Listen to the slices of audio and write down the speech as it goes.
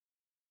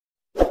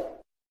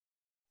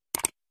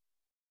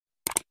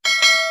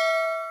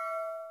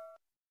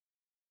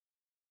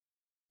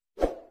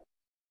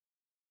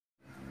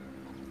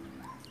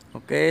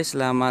Oke,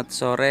 selamat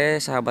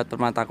sore sahabat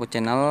Permataku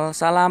Channel.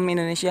 Salam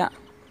Indonesia.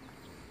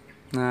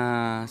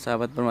 Nah,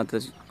 sahabat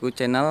Permataku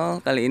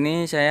Channel, kali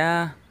ini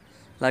saya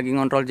lagi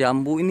ngontrol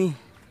jambu ini.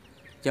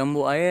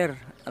 Jambu air.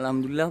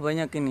 Alhamdulillah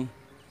banyak ini.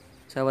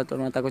 Sahabat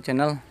Permataku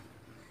Channel.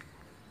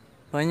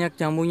 Banyak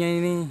jambunya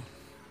ini.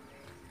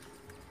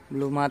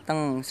 Belum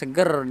matang,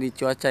 seger di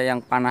cuaca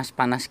yang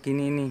panas-panas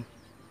gini nih.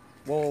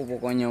 Wow,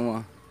 pokoknya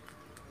mah.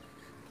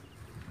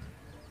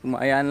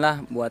 Lumayan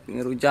lah buat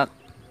ngerujak.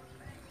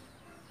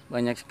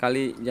 Banyak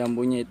sekali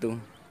jambunya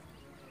itu.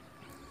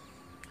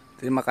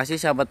 Terima kasih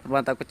sahabat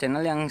Permataku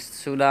Channel yang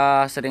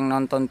sudah sering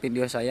nonton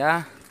video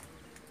saya.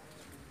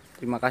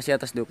 Terima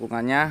kasih atas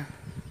dukungannya.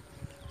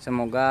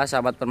 Semoga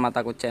sahabat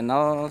Permataku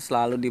Channel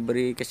selalu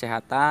diberi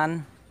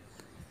kesehatan,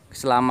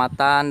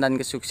 keselamatan dan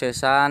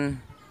kesuksesan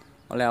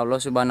oleh Allah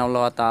Subhanahu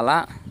wa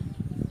taala.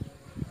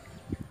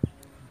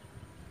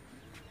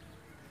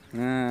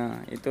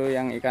 Nah, itu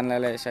yang ikan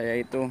lele saya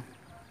itu.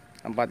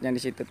 Tempatnya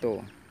di situ tuh.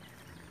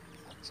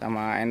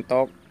 Sama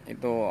entok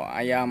itu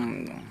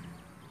ayam.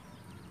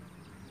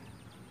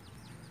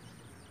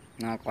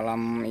 Nah,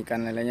 kolam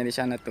ikan lelenya di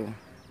sana tuh.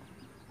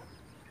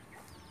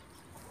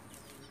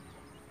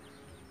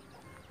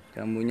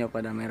 Jambunya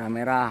pada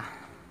merah-merah.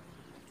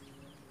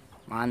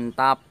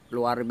 Mantap,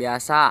 luar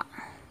biasa.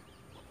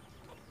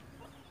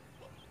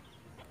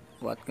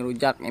 Buat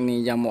ngerujak ini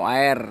jambu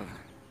air.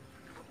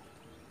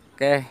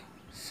 Oke,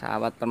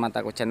 sahabat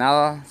Permataku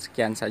Channel,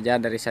 sekian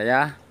saja dari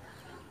saya.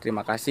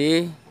 Terima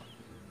kasih.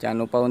 Jangan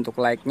lupa untuk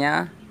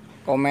like-nya,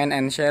 comment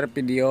and share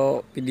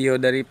video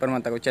dari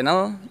Permataku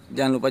Channel.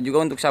 Jangan lupa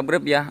juga untuk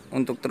subscribe ya,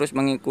 untuk terus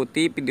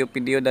mengikuti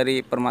video-video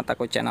dari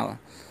Permataku Channel.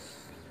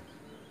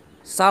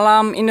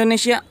 Salam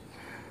Indonesia.